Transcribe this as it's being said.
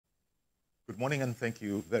Good morning and thank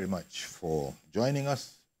you very much for joining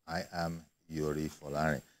us. I am Yuri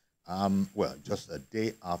Folari. Well, just a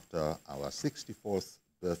day after our 64th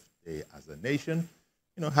birthday as a nation,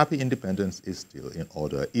 you know, Happy Independence is still in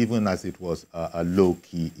order, even as it was a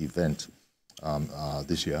low-key event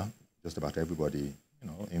this year. Just about everybody, you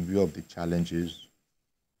know, in view of the challenges,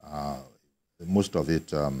 most of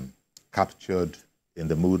it captured in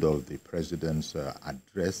the mood of the president's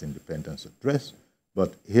address, independence address.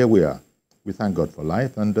 But here we are. We thank God for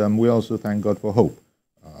life, and we also thank God for hope.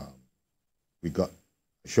 We got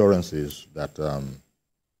assurances that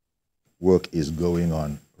work is going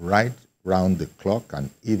on right round the clock, and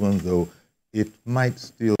even though it might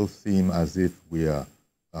still seem as if we are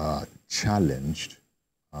challenged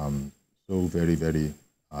so very, very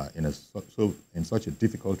in such a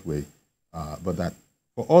difficult way, but that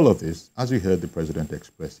for all of this, as we heard the president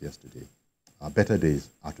express yesterday, better days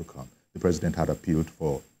are to come. The president had appealed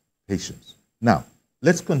for patience. Now,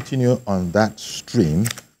 let's continue on that stream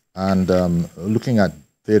and looking at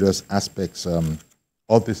various aspects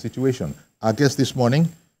of the situation. Our guest this morning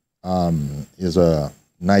is a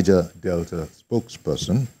Niger Delta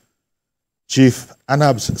spokesperson, Chief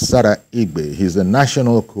Anab Sarah Igbe. He's the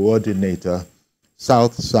National Coordinator,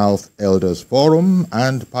 South-South Elders Forum,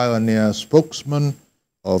 and pioneer spokesman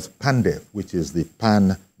of PANDEF, which is the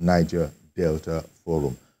Pan-Niger Delta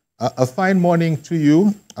Forum. A fine morning to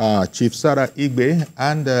you, Chief Sarah Igbe,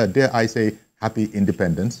 and dare I say, Happy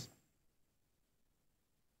Independence.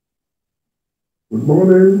 Good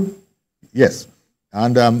morning. Yes,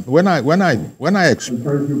 and thank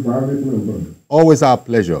you for having me. Always our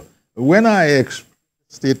pleasure. When I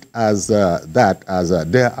expressed it as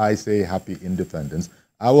dare I say, Happy Independence,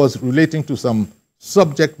 I was relating to some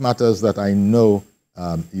subject matters that I know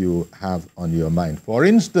you have on your mind. For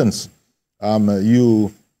instance,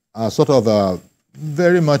 you are sort of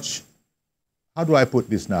very much, how do I put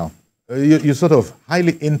this now? You're sort of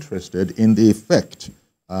highly interested in the effect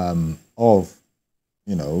of,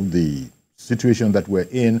 you know, the situation that we're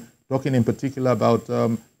in, talking in particular about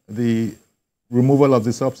the removal of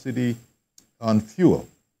the subsidy on fuel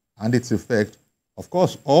and its effect, of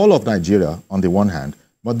course, all of Nigeria on the one hand,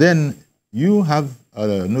 but then you have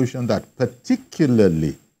a notion that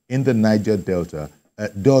particularly in the Niger Delta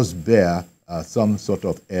does bear some sort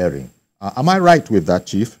of airing. Am I right with that,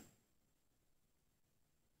 Chief?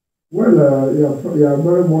 Well, you're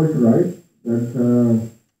very much right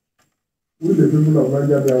that with the people of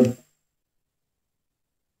Niger Delta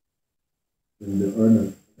in the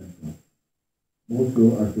oil sector,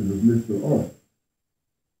 also as it relates to us.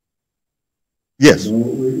 Yes. You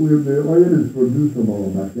know, the oil is produced from our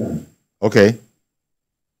backyard. Okay.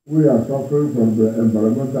 We are suffering from the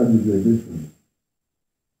environmental degradation.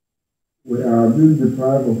 We are being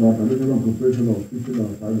deprived of our traditional occupation of fishing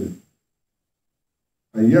and farming.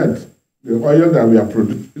 And yet, the oil that we are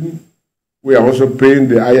producing, we are also paying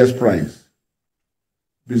the highest price.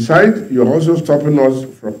 Besides, you're also stopping us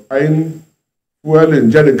from buying fuel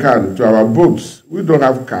in jerry can to our boats. We don't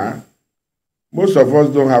have car. Most of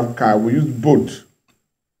us don't have car. We use boat.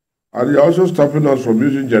 And you're also stopping us from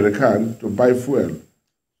using jerry can to buy fuel.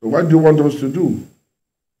 So what do you want us to do?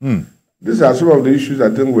 These are some of the issues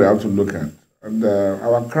I think we have to look at. And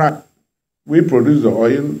our crack, we produce the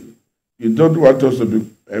oil. You don't want us to be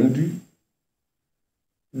empty.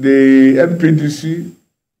 The NPDC,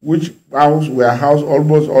 which warehouse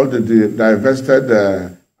almost all the divested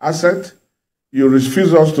asset, you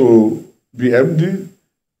refuse us to be empty.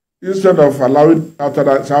 Instead of allowing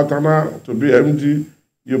Southern to be empty,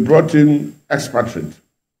 you brought in expatriate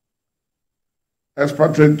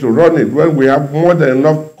to run it when we have more than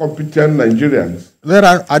enough competent Nigerians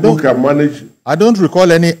who can manage. I don't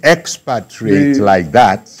recall any expatriate like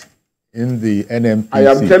that in the NMPC. I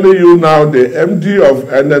am telling you now, the MD of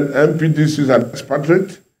NPDC is an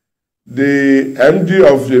expatriate. The MD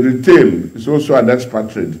of the retail is also an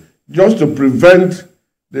expatriate, just to prevent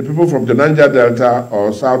the people from the Niger Delta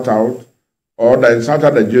or South-Out or the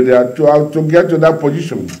Southern Nigeria to get to that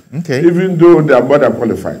position, okay, even though they are more than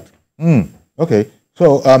qualified. Okay,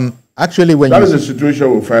 so actually, when that is the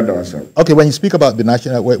situation we find ourselves. Okay, when you speak about the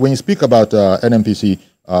national, when you speak about NMPC,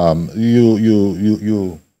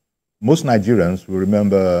 most Nigerians will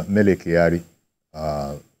remember Mele Kyari.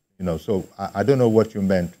 You know, so I don't know what you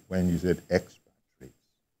meant when you said expatriates.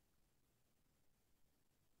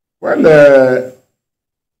 Well,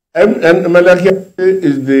 Mele Kyari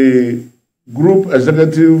is the group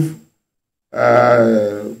executive,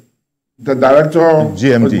 the director,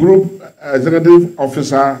 GMD. Group executive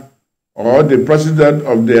officer, or the president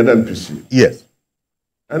of the NNPC. Yes.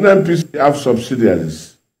 NNPC have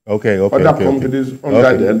subsidiaries. other companies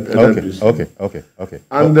under the NPC. Okay.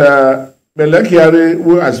 And Belek Yari,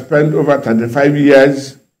 who has spent over 35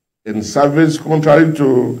 years in service, contrary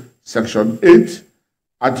to Section 8,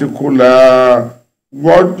 Article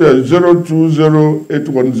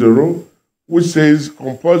 020810, which says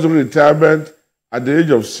compulsory retirement at the age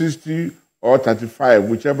of 60 or 35,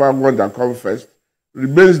 whichever one that comes first,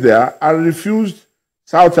 remains there and refused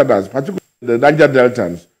Southerners, particularly the Niger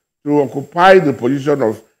Deltans, to occupy the position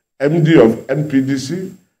of MD of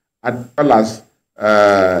NPDC as well as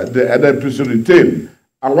the NPC retail.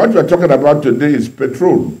 And what we're talking about today is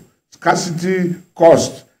petrol, scarcity,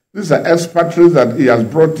 cost. These are expatriates that he has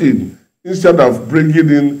brought in instead of bringing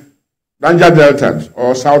in Niger Deltans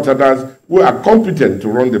or Southerners who are competent to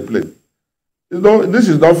run the place. You know, this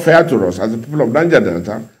is not fair to us as the people of Niger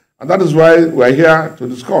Delta, and that is why we're here to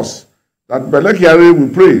discuss that Belek Yari will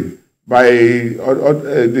pray by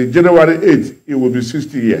the January 8th, it will be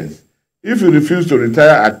 60 years. If he refuses to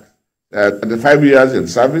retire at the 5 years in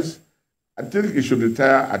service, I think he should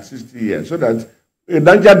retire at 60 years so that a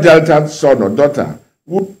Niger Delta son or daughter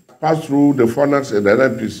who pass through the furnace in the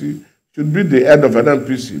NPC should be the head of an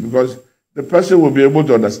NPC, because the person will be able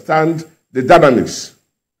to understand the dynamics.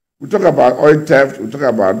 We talk about oil theft, we talk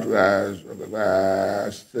about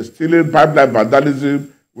stealing, pipeline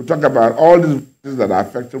vandalism, we talk about all these things that are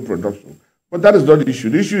affecting production. But that is not the issue.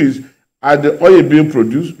 The issue is, are the oil being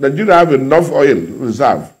produced? Nigeria have enough oil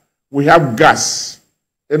reserve. We have gas,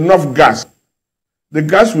 enough gas. The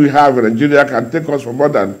gas we have in Nigeria can take us for more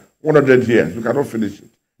than 100 years. We cannot finish it,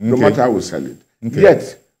 no matter how we sell it.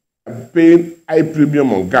 Yet, I'm paying high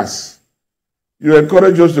premium on gas. You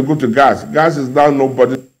encourage us to go to gas. Gas is now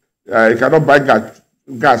nobody. You cannot buy gas.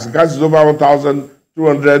 Gas is over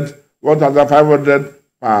 1,200, 1,500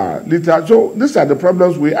 per liter. So these are the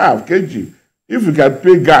problems we have, KG. If we can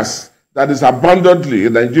pay gas that is abundantly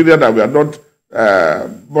in Nigeria that we are not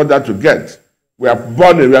bothered to get, we are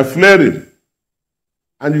burning, we are flaring,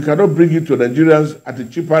 and you cannot bring it to Nigerians at a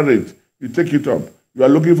cheaper rate, you take it up. You are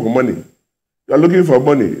looking for money. You are looking for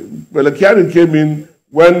money. Well, the Kiari came in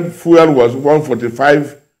when fuel was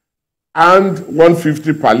 145 and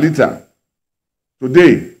 150 per liter.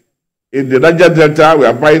 Today, in the Niger Delta, we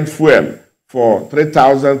are buying fuel for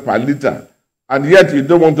 3,000 per liter. And yet, you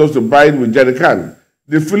don't want us to buy it with jerrycan.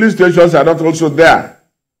 The filling stations are not also there.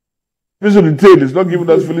 Mr. Retail is not giving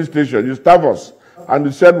us filling station. You starve us. And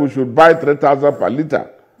you said we should buy 3,000 per liter.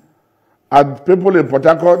 And people in Port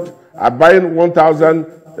Harcourt are buying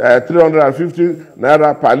 1,350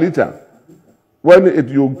 naira per liter. When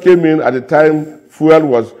you came in at the time, fuel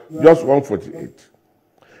was just 148.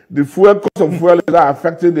 The fuel cost of fuel is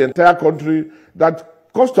affecting the entire country. That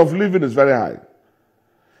cost of living is very high.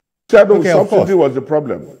 Subsidy was the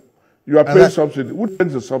problem. You are paying subsidy. Who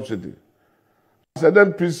takes the subsidy? As an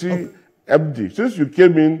NPC MD, since you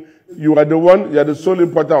came in, you are the sole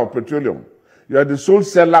importer of petroleum. You are the sole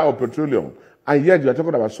seller of petroleum. And yet you are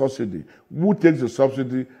talking about subsidy. Who takes the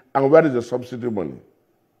subsidy and where is the subsidy money?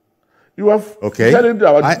 You have selling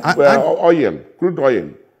about oil, crude oil.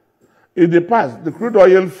 In the past, the crude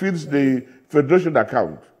oil feeds the Federation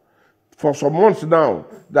account. For some months now,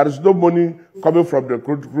 there is no money coming from the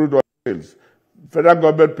crude oil sales. Federal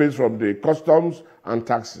government pays from the customs and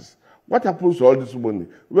taxes. What happens to all this money?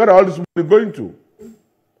 Where are all this money going to?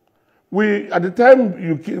 At the time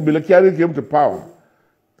Belek came to power,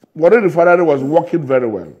 Warren Refinery was working very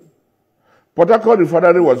well. Port Harcourt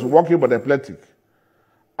Refinery was working but athletic.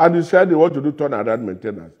 And you said you want to do turnaround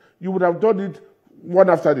maintenance. You would have done it one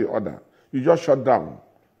after the other. You just shut down.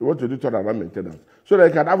 You want to do turnaround maintenance. So that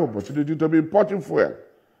you can have opportunity to be importing fuel.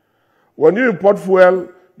 When you import fuel,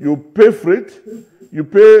 you pay freight, you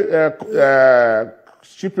pay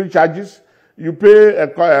shipping charges, you pay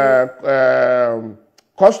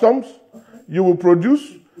customs, you will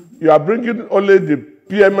produce, you are bringing only the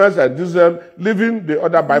PMS and diesel, leaving the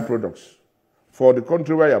other byproducts for the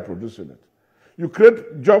country where you are producing it. You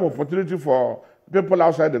create job opportunity for people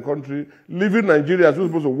outside the country, leaving Nigerians who are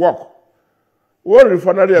supposed to work. One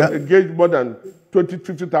refinery has engaged more than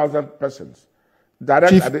 50,000 persons,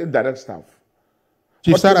 direct and indirect staff.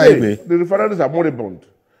 But today, the refineries are moribund.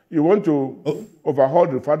 You want to overhaul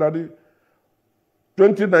the refinery,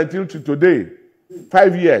 2019 to today,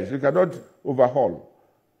 5 years, you cannot overhaul.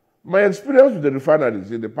 My experience with the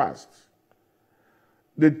refineries in the past,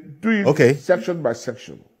 they do it section by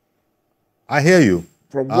section. I hear you.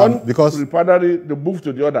 From one refinery, they move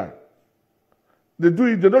to the other. They do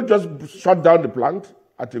it, they don't just shut down the plant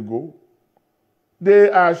at a go.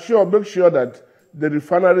 They are make sure that the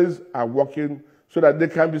refineries are working so that they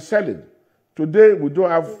can be selling. Today, we don't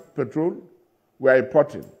have petrol, we are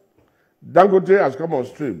importing. Dangote has come on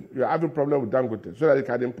stream. You're having a problem with Dangote so that it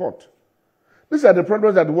can import. These are the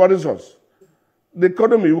problems that worries us. The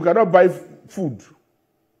economy, we cannot buy food.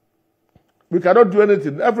 We cannot do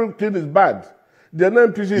anything. Everything is bad. The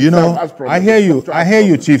NNPC has problems. I hear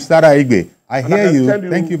you, Chief Sarah Igbe. I hear you.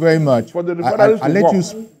 Thank you very much. For the refineries I'll let you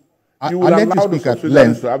speak at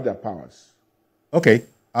length. To have their powers. Okay.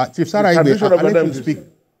 Chief Sarah Igbe, I'll let you speak.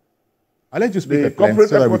 I'll let you speak at length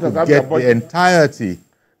so that we could get the entirety.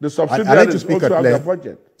 The subsidiaries also have their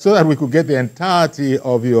budget. So that we could get the entirety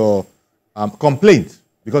of your complaint,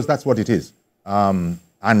 because that's what it is. And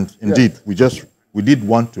indeed, yes, we did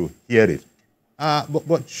want to hear it.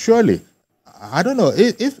 But surely, I don't know,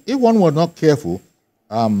 if one were not careful,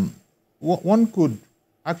 one could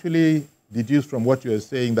actually deduce from what you're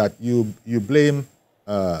saying that you blame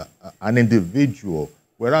an individual,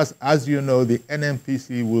 whereas, as you know, the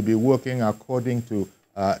NNPC will be working according to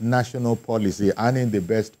national policy and in the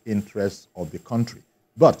best interests of the country.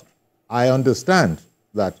 But I understand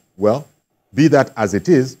that, well, be that as it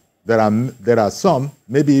is, there are some,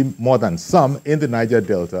 maybe more than some, in the Niger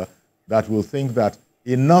Delta that will think that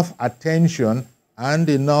enough attention and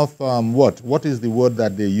enough, what is the word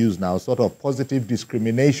that they use now, sort of positive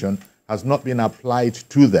discrimination has not been applied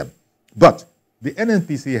to them. But the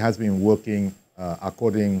NNPC has been working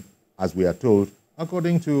according, as we are told,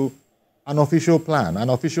 according to an official plan, an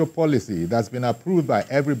official policy that's been approved by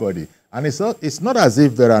everybody. And it's not as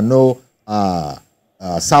if there are no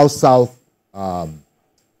South-South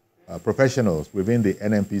professionals within the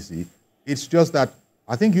NNPC. It's just that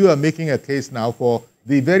I think you are making a case now for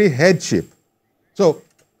the very headship. So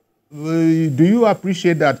do you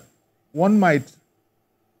appreciate that one might,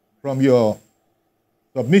 from your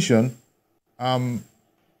submission,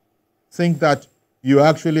 think that you're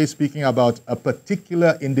actually speaking about a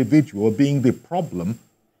particular individual being the problem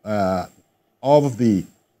of the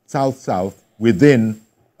South-South within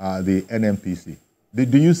the NNPC?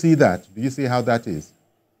 Do you see that? Do you see how that is?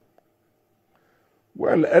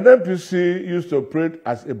 Well, NNPC used to operate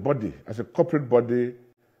as a body, as a corporate body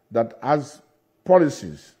that has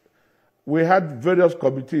policies. We had various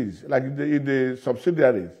committees, like in the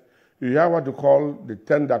subsidiaries. You have what you call the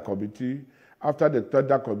tender committee. After the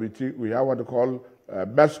tender committee, we have what you call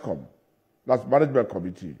MESCOM, that's management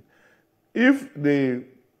committee. If the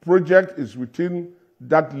project is within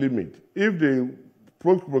that limit, if the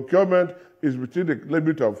procurement is within the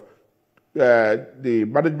limit of the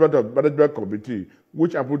management committee,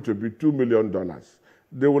 which happened to be $2 million,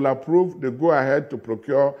 they will approve, they go ahead to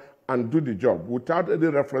procure and do the job without any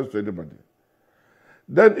reference to anybody.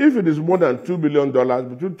 Then if it is more than $2 million,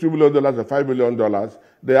 between $2 million and $5 million,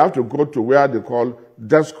 they have to go to where they call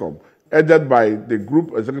DESCOM, headed by the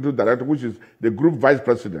group executive director, which is the group vice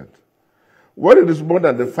president. When it is more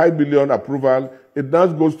than the $5 million approval, it now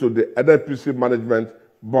goes to the NNPC management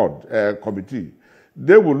board committee.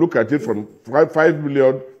 They will look at it from $5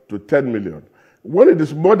 million to $10 million. When it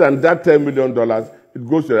is more than that $10 million, it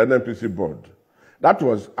goes to the NNPC board. That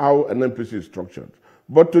was how NNPC is structured.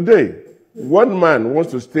 But today, one man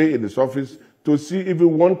wants to stay in his office to see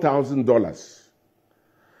even $1,000.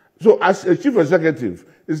 So as a chief executive,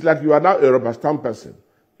 it's like you are now a rubber stamp person.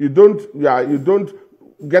 You don't do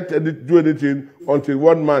anything until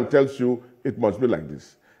one man tells you it must be like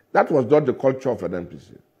this. That was not the culture of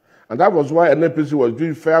NNPC. And that was why NNPC was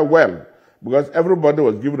doing fair well, because everybody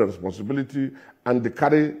was given a responsibility and they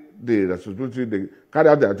carry the responsibility, they carry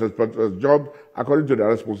out their job according to their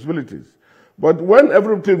responsibilities. But when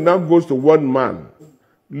everything now goes to one man,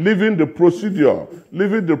 leaving the procedure,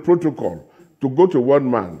 leaving the protocol to go to one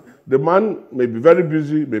man, the man may be very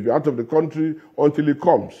busy, may be out of the country until he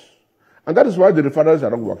comes. And that is why the refineries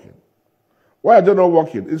are not working. Why are they not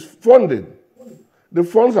working? It's funding. The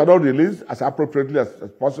funds are not released as appropriately as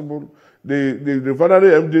possible. The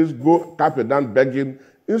refinery MDs go cap and down begging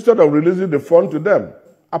instead of releasing the fund to them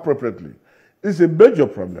appropriately. It's a major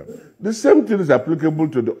problem. The same thing is applicable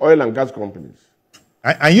to the oil and gas companies.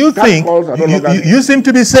 And you think, you seem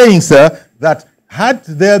to be saying, sir, that had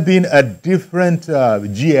there been a different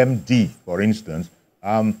GMD, for instance,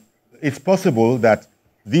 it's possible that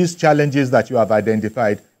these challenges that you have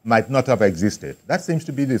identified might not have existed. That seems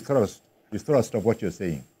to be the thrust of what you're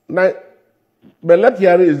saying.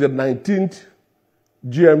 Melek-Yari is the 19th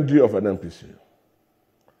GMD of NNPC.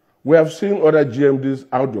 We have seen other GMDs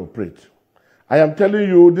how they operate. I am telling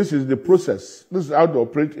you, this is the process. This is how they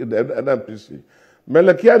operate in the NNPC.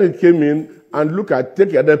 Melek-Yari came in and take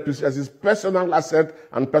NNPC as his personal asset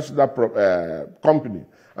and personal company.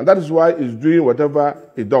 And that is why he's doing whatever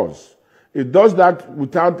he does. He does that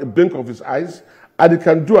without a blink of his eyes, and he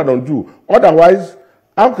can do and undo. Otherwise,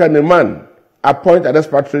 how can a man appoint an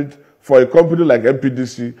expatriate for a company like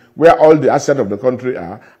MPDC, where all the assets of the country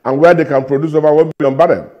are, and where they can produce over 1 billion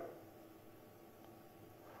barrels.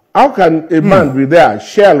 How can a man be there?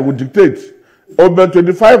 Shell would dictate. Over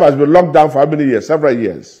 25 has been locked down for how many years? Several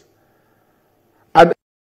years. And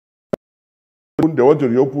they want to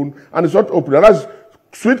reopen, and it's not open. And that's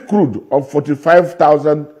sweet crude of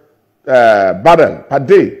 45,000 barrels per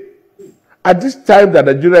day. At this time that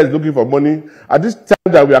Nigeria is looking for money, at this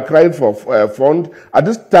time that we are crying for fund, at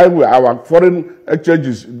this time where our foreign exchange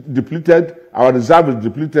is depleted, our reserve is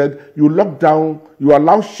depleted, you lock down, you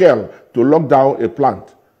allow Shell to lock down a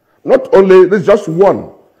plant. Not only, this is just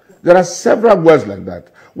one. There are several wells like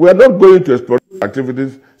that. We are not going to exploration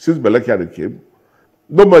activities since Belekiari came.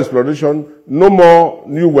 No more exploration, no more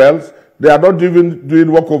new wells. They are not even doing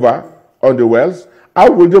workover on the wells.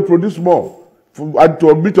 How will they produce more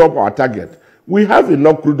to meet up our target? We have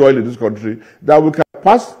enough crude oil in this country that we can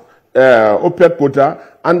pass OPEC quota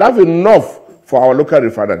and have enough for our local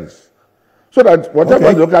refineries. So that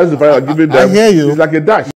whatever the local refineries are giving them is like a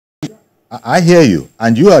dash. I hear you.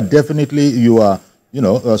 And you are definitely,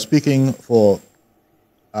 speaking for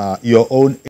your own